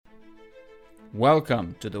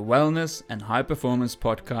Welcome to the Wellness and High Performance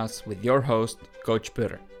Podcast with your host, Coach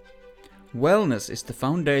Purre. Wellness is the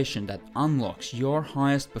foundation that unlocks your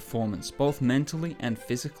highest performance both mentally and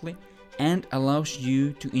physically and allows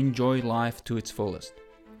you to enjoy life to its fullest.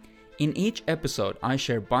 In each episode, I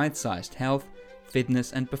share bite-sized health,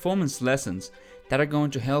 fitness and performance lessons that are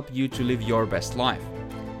going to help you to live your best life.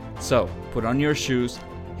 So, put on your shoes,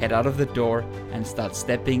 head out of the door and start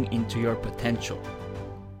stepping into your potential.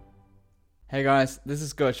 Hey guys, this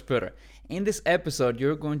is Coach Purre. In this episode,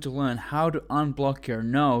 you're going to learn how to unblock your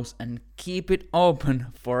nose and keep it open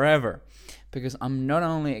forever. Because I'm not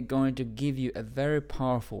only going to give you a very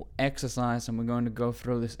powerful exercise, and we're going to go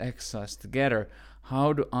through this exercise together,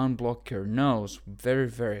 how to unblock your nose very,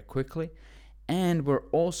 very quickly. And we're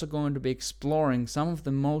also going to be exploring some of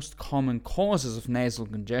the most common causes of nasal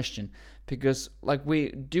congestion, because we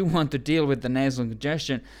do want to deal with the nasal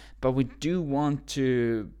congestion, but we do want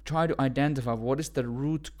to try to identify what is the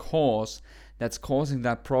root cause that's causing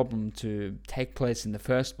that problem to take place in the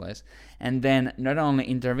first place, and then not only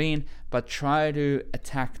intervene, but try to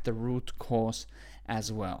attack the root cause as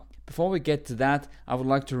well. Before we get to that, I would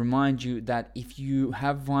like to remind you that if you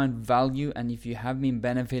have found value and if you have been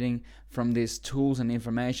benefiting from these tools and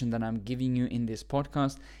information that I'm giving you in this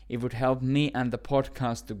podcast, it would help me and the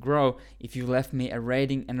podcast to grow if you left me a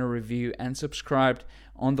rating and a review and subscribed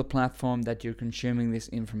on the platform that you're consuming this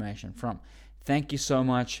information from. Thank you so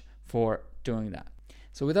much for doing that.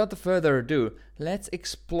 So without further ado, let's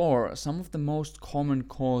explore some of the most common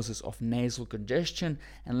causes of nasal congestion,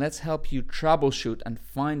 and let's help you troubleshoot and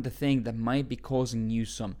find the thing that might be causing you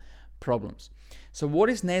some problems. So what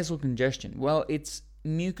is nasal congestion? Well, it's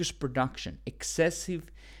mucus production,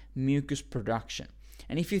 excessive mucus production.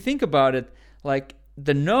 And if you think about it,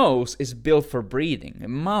 the nose is built for breathing. The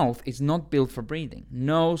mouth is not built for breathing.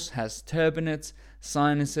 Nose has turbinates,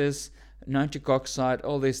 sinuses, nitric oxide,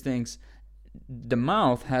 all these things. The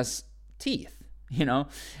mouth has teeth,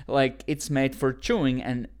 it's made for chewing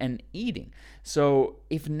and eating. So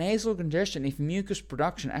if nasal congestion, if mucus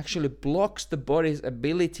production actually blocks the body's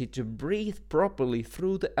ability to breathe properly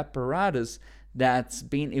through the apparatus that's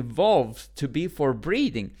been evolved to be for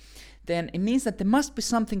breathing, then it means that there must be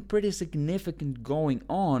something pretty significant going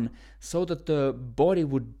on so that the body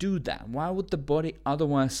would do that. Why would the body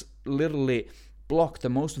otherwise literally block the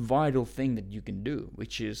most vital thing that you can do,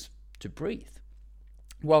 which is to breathe?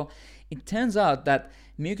 Well, it turns out that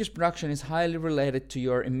mucus production is highly related to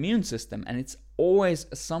your immune system, and it's always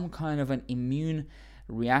some kind of an immune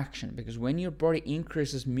reaction, because when your body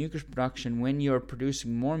increases mucus production, when you're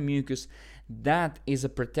producing more mucus, that is a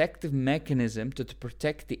protective mechanism to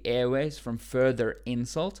protect the airways from further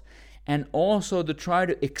insult, and also to try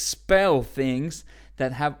to expel things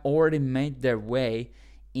that have already made their way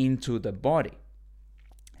into the body.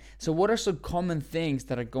 So what are some common things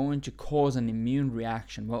that are going to cause an immune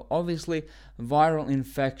reaction? Well, obviously, viral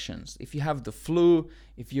infections. If you have the flu,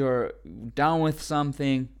 if you're down with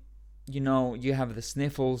something, you have the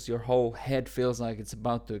sniffles, your whole head feels like it's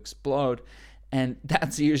about to explode. And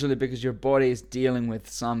that's usually because your body is dealing with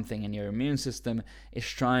something and your immune system is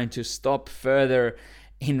trying to stop further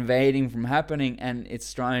invading from happening, and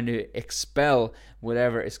it's trying to expel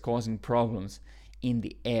whatever is causing problems in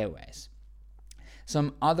the airways.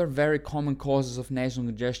 Some other very common causes of nasal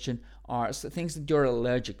congestion are things that you're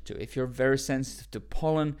allergic to. If you're very sensitive to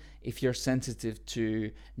pollen, if you're sensitive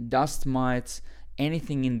to dust mites,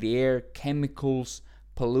 anything in the air, chemicals,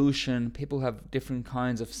 pollution, people have different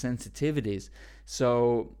kinds of sensitivities.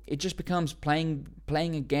 So it just becomes playing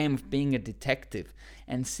a game of being a detective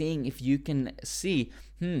and seeing if you can see,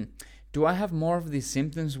 do I have more of these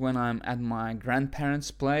symptoms when I'm at my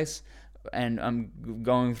grandparents' place and I'm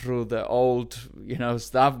going through the old,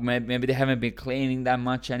 stuff, maybe they haven't been cleaning that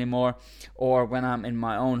much anymore, or when I'm in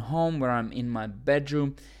my own home, where I'm in my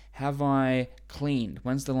bedroom, have I cleaned?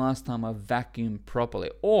 When's the last time I vacuumed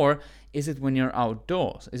properly? Or is it when you're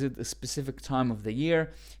outdoors? Is it a specific time of the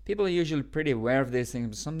year? People are usually pretty aware of these things,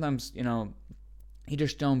 but sometimes, you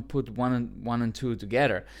just don't put one and two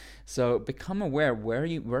together. So become aware, where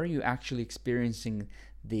are you actually experiencing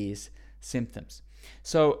these symptoms?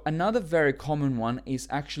 So another very common one is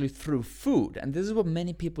actually through food, and this is what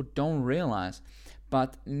many people don't realize,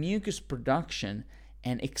 but mucus production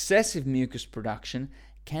and excessive mucus production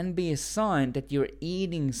can be a sign that you're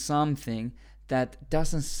eating something that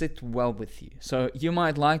doesn't sit well with you. So you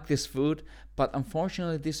might like this food, but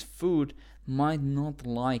unfortunately this food might not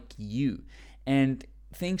like you. And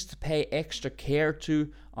things to pay extra care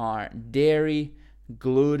to are dairy,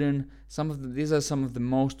 gluten. These are some of the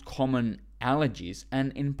most common allergies,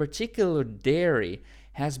 and in particular dairy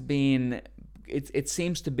has been it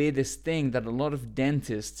seems to be this thing that a lot of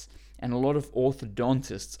dentists and a lot of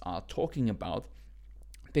orthodontists are talking about,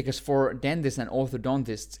 because for dentists and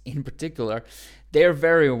orthodontists in particular, they're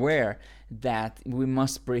very aware that we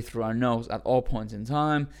must breathe through our nose at all points in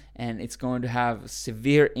time, and it's going to have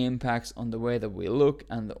severe impacts on the way that we look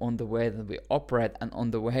and on the way that we operate and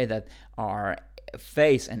on the way that our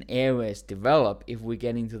face and airways develop if we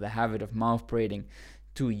get into the habit of mouth breathing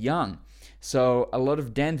too young. So a lot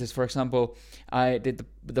of dentists, for example, I did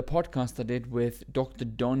the podcast I did with Dr.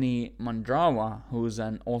 Donny Mandrawa, who's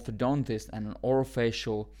an orthodontist and an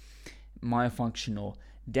orofacial myofunctional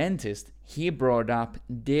dentist. He brought up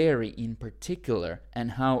dairy in particular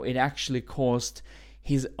and how it actually caused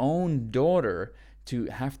his own daughter to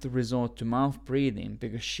have to resort to mouth breathing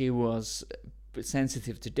because she was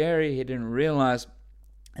sensitive to dairy. He didn't realize,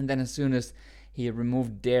 and then as soon as he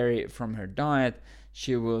removed dairy from her diet,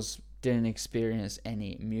 she didn't experience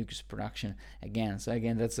any mucus production again. So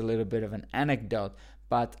again, that's a little bit of an anecdote,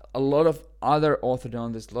 but a lot of other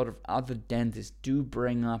orthodontists, a lot of other dentists do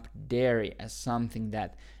bring up dairy as something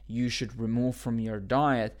that you should remove from your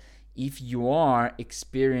diet if you are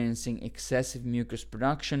experiencing excessive mucus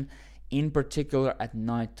production, in particular at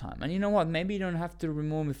nighttime. And you know what, maybe you don't have to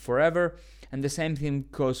remove it forever, and the same thing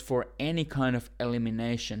goes for any kind of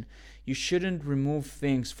elimination. You shouldn't remove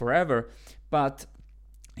things forever, but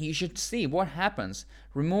you should see what happens.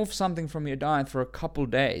 Remove something from your diet for a couple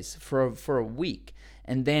days, for a week,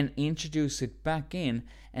 and then introduce it back in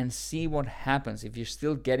and see what happens. If you're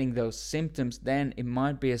still getting those symptoms, then it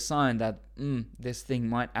might be a sign that this thing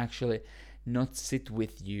might actually not sit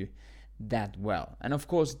with you that well. And of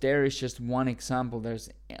course, dairy is just one example. There's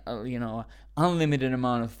unlimited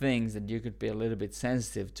amount of things that you could be a little bit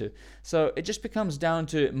sensitive to. So it just becomes down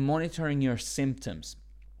to monitoring your symptoms,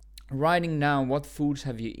 writing down what foods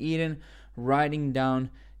have you eaten, writing down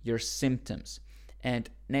your symptoms. And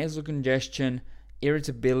nasal congestion,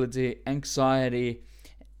 irritability, anxiety,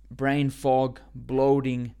 brain fog,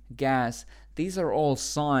 bloating, gas, these are all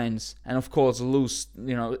signs. And of course, loose,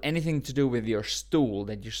 anything to do with your stool,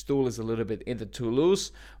 that your stool is a little bit either too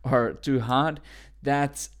loose or too hard,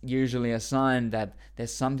 that's usually a sign that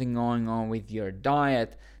there's something going on with your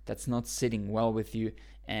diet that's not sitting well with you.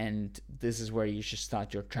 And this is where you should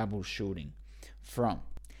start your troubleshooting from.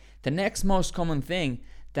 The next most common thing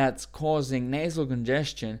that's causing nasal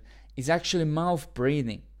congestion is actually mouth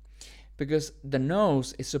breathing, because the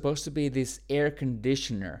nose is supposed to be this air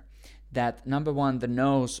conditioner that, number one, the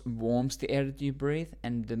nose warms the air that you breathe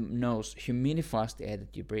and the nose humidifies the air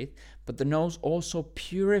that you breathe, but the nose also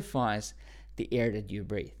purifies the air that you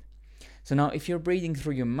breathe. So now if you're breathing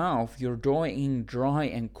through your mouth, you're drawing in dry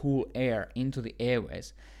and cool air into the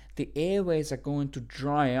airways. The airways are going to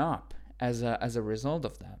dry up as a result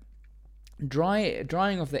of that.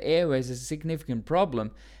 Drying of the airways is a significant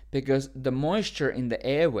problem because the moisture in the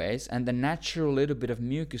airways and the natural little bit of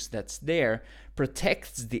mucus that's there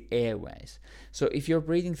protects the airways. So if you're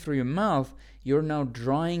breathing through your mouth, you're now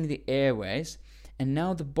drying the airways, and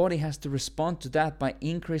now the body has to respond to that by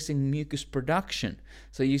increasing mucus production.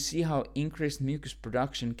 So you see how increased mucus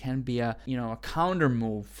production can be a counter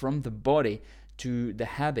move from the body to the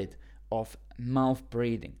habit of mouth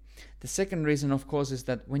breathing. The second reason, of course, is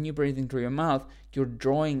that when you're breathing through your mouth, you're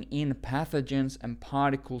drawing in pathogens and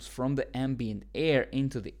particles from the ambient air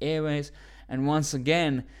into the airways, and once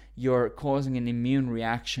again, you're causing an immune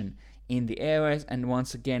reaction in the airways, and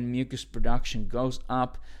once again, mucus production goes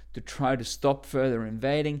up to try to stop further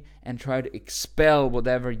invading and try to expel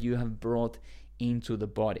whatever you have brought into the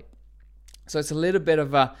body. So it's a little bit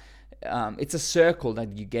of it's a circle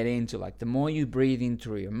that you get into. Like the more you breathe in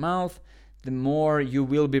through your mouth, the more you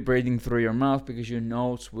will be breathing through your mouth because your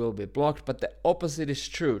nose will be blocked. But the opposite is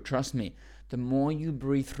true, trust me. The more you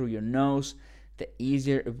breathe through your nose, the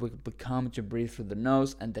easier it will become to breathe through the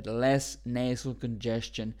nose, and the less nasal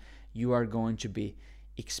congestion you are going to be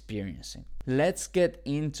experiencing. Let's get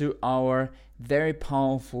into our very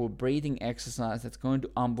powerful breathing exercise that's going to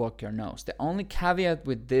unblock your nose. The only caveat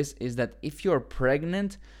with this is that if you're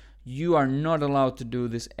pregnant, you are not allowed to do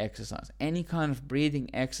this exercise. Any kind of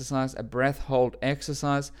breathing exercise, a breath hold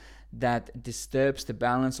exercise that disturbs the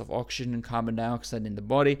balance of oxygen and carbon dioxide in the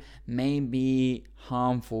body may be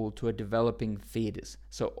harmful to a developing fetus.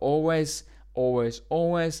 So always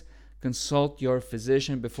consult your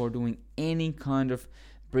physician before doing any kind of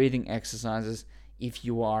breathing exercises if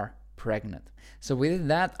you are pregnant. So with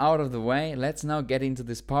that out of the way, let's now get into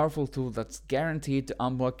this powerful tool that's guaranteed to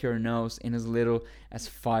unblock your nose in as little as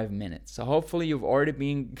 5 minutes. So hopefully you've already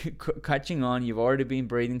been catching on, you've already been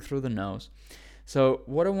breathing through the nose. So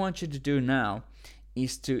what I want you to do now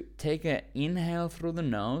is to take an inhale through the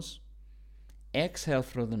nose exhale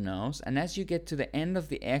through the nose, and as you get to the end of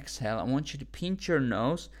the exhale, I want you to pinch your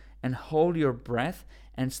nose and hold your breath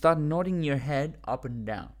and start nodding your head up and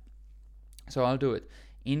down. So I'll do it.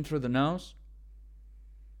 In through the nose,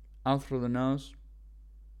 out through the nose,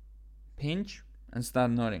 pinch, and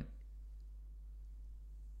start nodding.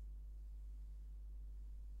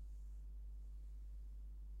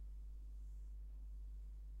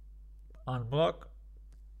 Unblock.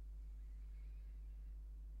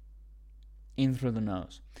 In through the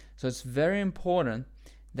nose. So it's very important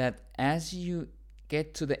that as you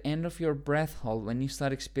get to the end of your breath hold, when you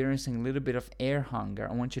start experiencing a little bit of air hunger,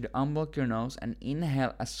 I want you to unblock your nose and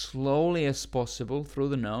inhale as slowly as possible through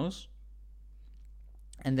the nose,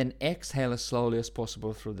 and then exhale as slowly as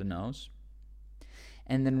possible through the nose,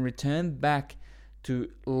 and then return back to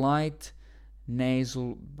light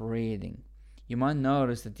nasal breathing. You might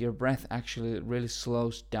notice that your breath actually really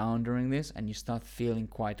slows down during this, and you start feeling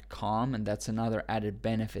quite calm, and that's another added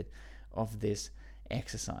benefit of this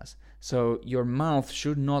exercise. So your mouth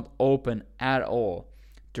should not open at all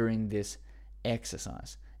during this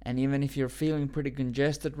exercise. And even if you're feeling pretty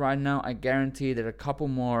congested right now, I guarantee that a couple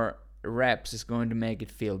more reps is going to make it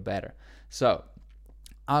feel better. So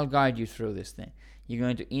I'll guide you through this thing. You're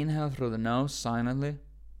going to inhale through the nose silently,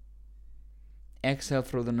 exhale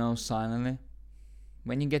through the nose silently.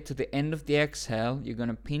 When you get to the end of the exhale, you're going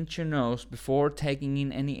to pinch your nose before taking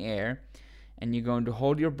in any air, and you're going to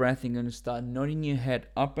hold your breath. You're going to start nodding your head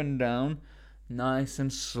up and down, nice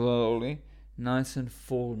and slowly, nice and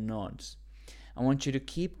full nods. I want you to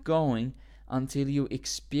keep going until you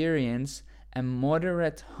experience a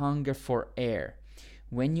moderate hunger for air.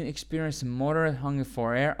 When you experience a moderate hunger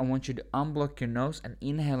for air, I want you to unblock your nose and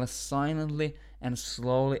inhale as silently and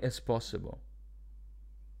slowly as possible.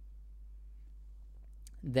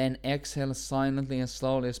 Then exhale as silently and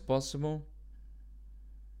slowly as possible.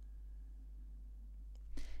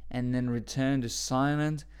 And then return to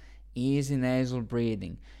silent, easy nasal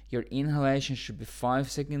breathing. Your inhalation should be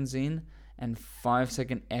 5 seconds in and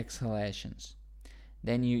 5-second exhalations.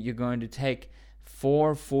 Then you're going to take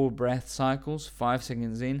 4 full breath cycles, 5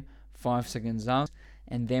 seconds in, 5 seconds out,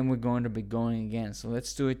 and then we're going to be going again. So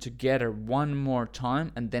let's do it together one more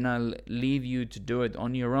time, and then I'll leave you to do it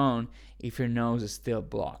on your own if your nose is still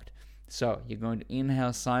blocked. So you're going to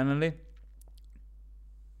inhale silently,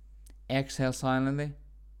 exhale silently.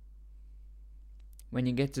 When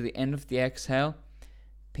you get to the end of the exhale,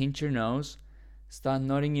 pinch your nose, start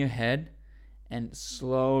nodding your head, and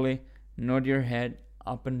slowly nod your head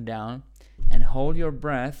up and down, and hold your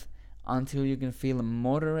breath until you can feel a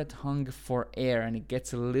moderate hunger for air and it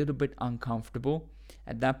gets a little bit uncomfortable.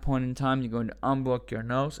 At that point in time, you're going to unblock your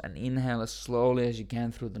nose and inhale as slowly as you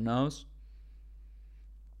can through the nose,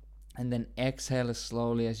 and then exhale as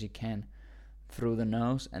slowly as you can through the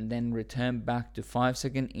nose, and then return back to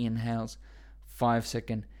 5-second inhales,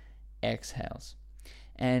 5-second exhales.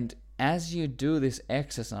 And as you do this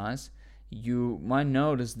exercise, you might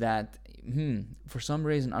notice that for some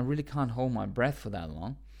reason I really can't hold my breath for that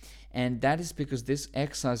long. And that is because this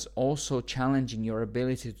exercise is also challenging your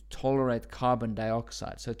ability to tolerate carbon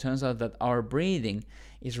dioxide. So it turns out that our breathing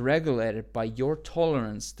is regulated by your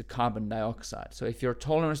tolerance to carbon dioxide. So if your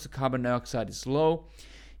tolerance to carbon dioxide is low,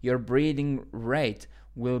 your breathing rate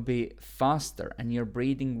will be faster and your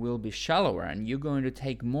breathing will be shallower, and you're going to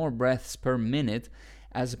take more breaths per minute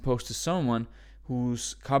as opposed to someone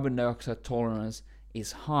whose carbon dioxide tolerance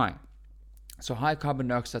is high. So high carbon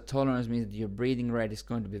dioxide tolerance means that your breathing rate is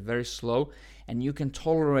going to be very slow, and you can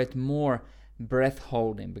tolerate more breath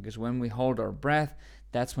holding, because when we hold our breath,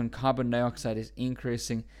 that's when carbon dioxide is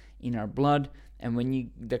increasing in our blood, and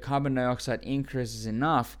when the carbon dioxide increases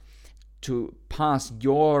enough to pass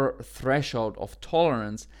your threshold of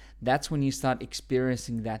tolerance, that's when you start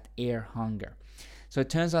experiencing that air hunger. So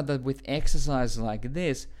it turns out that with exercise like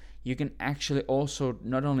this, you can actually also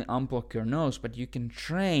not only unblock your nose, but you can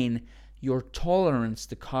train your tolerance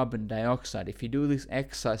to carbon dioxide. If you do this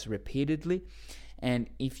exercise repeatedly, and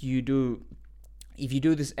if you do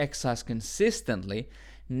this exercise consistently,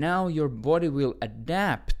 now your body will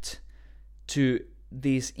adapt to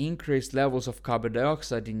these increased levels of carbon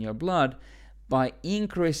dioxide in your blood by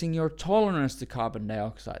increasing your tolerance to carbon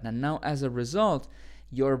dioxide. And now as a result,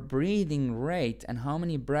 your breathing rate and how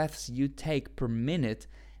many breaths you take per minute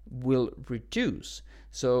will reduce.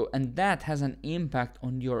 So, and that has an impact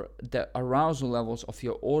on the arousal levels of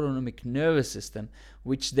your autonomic nervous system,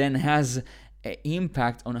 which then has an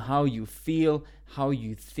impact on how you feel, how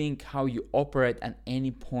you think, how you operate at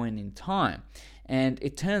any point in time. And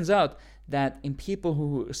it turns out that in people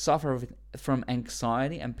who suffer from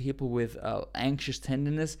anxiety and people with anxious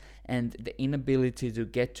tenderness and the inability to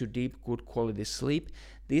get to deep, good quality sleep,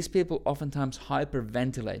 these people oftentimes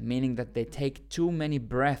hyperventilate, meaning that they take too many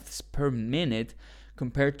breaths per minute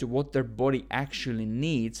compared to what their body actually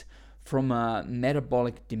needs from a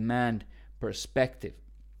metabolic demand perspective.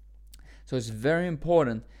 So it's very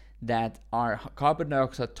important that our carbon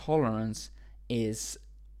dioxide tolerance is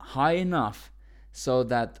high enough so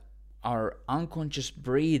that our unconscious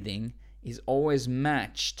breathing is always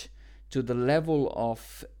matched to the level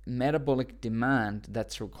of metabolic demand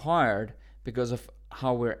that's required because of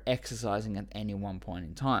how we're exercising at any one point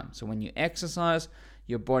in time. So when you exercise,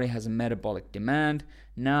 your body has a metabolic demand.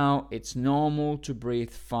 Now it's normal to breathe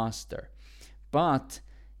faster. But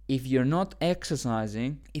if you're not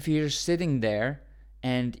exercising, if you're sitting there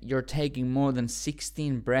and you're taking more than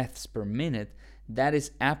 16 breaths per minute, that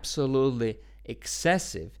is absolutely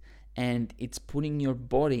excessive, and it's putting your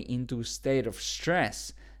body into a state of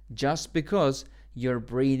stress just because you're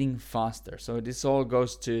breathing faster. So this all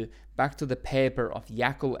goes back to the paper of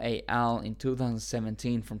Yakul et al. In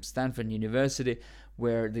 2017 from Stanford University,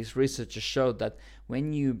 where these researchers showed that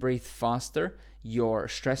when you breathe faster, your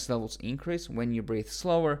stress levels increase. When you breathe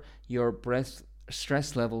slower, your breath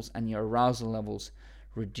stress levels and your arousal levels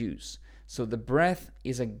reduce. So the breath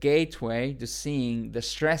is a gateway to seeing the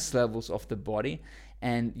stress levels of the body,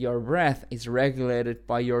 and your breath is regulated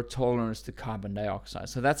by your tolerance to carbon dioxide.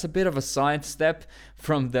 So that's a bit of a sidestep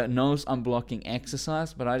from the nose unblocking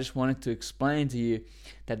exercise, but I just wanted to explain to you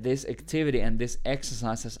that this activity and this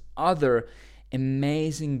exercise has other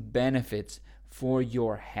amazing benefits for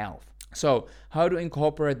your health. So how to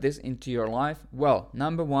incorporate this into your life? Well,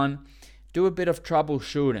 number one, do a bit of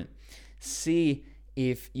troubleshooting. See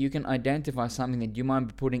if you can identify something that you might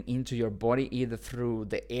be putting into your body, either through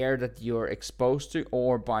the air that you're exposed to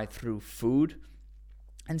or through food,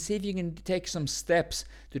 and see if you can take some steps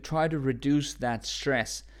to try to reduce that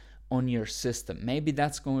stress on your system. Maybe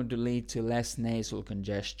that's going to lead to less nasal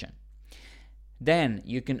congestion. Then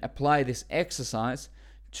you can apply this exercise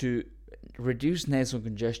to reduce nasal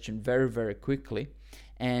congestion very, very quickly.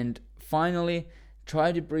 And finally,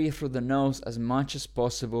 try to breathe through the nose as much as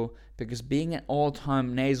possible, because being an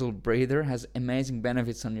all-time nasal breather has amazing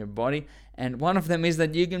benefits on your body. And one of them is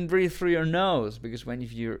that you can breathe through your nose, because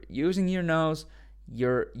if you're using your nose,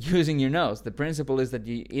 you're using your nose. The principle is that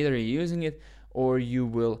you're using it or you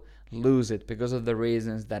will lose it because of the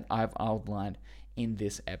reasons that I've outlined in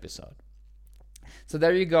this episode. So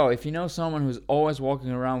there you go. If you know someone who's always walking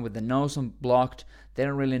around with the nose blocked, they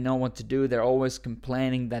don't really know what to do, they're always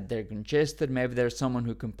complaining that they're congested. Maybe there's someone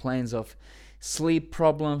who complains of sleep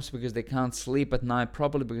problems because they can't sleep at night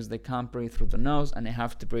properly because they can't breathe through the nose and they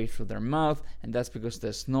have to breathe through their mouth, and that's because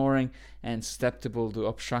they're snoring and susceptible to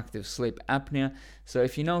obstructive sleep apnea. So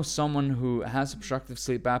if you know someone who has obstructive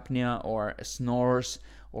sleep apnea or snores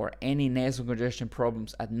or any nasal congestion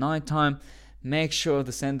problems at nighttime, make sure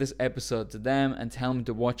to send this episode to them and tell them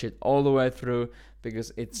to watch it all the way through,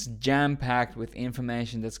 because it's jam-packed with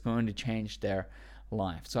information that's going to change their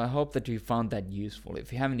life. So I hope that you found that useful.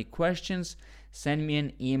 If you have any questions, send me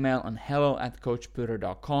an email on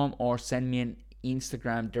hello@coachpurre.com or send me an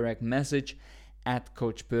Instagram direct message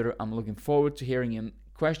 @coachpurre. I'm looking forward to hearing your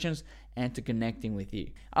questions and to connecting with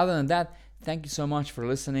you. Other than that, thank you so much for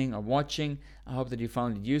listening or watching. I hope that you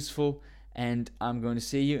found it useful, and I'm going to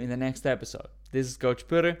see you in the next episode. This is Coach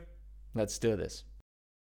Purre. Let's do this.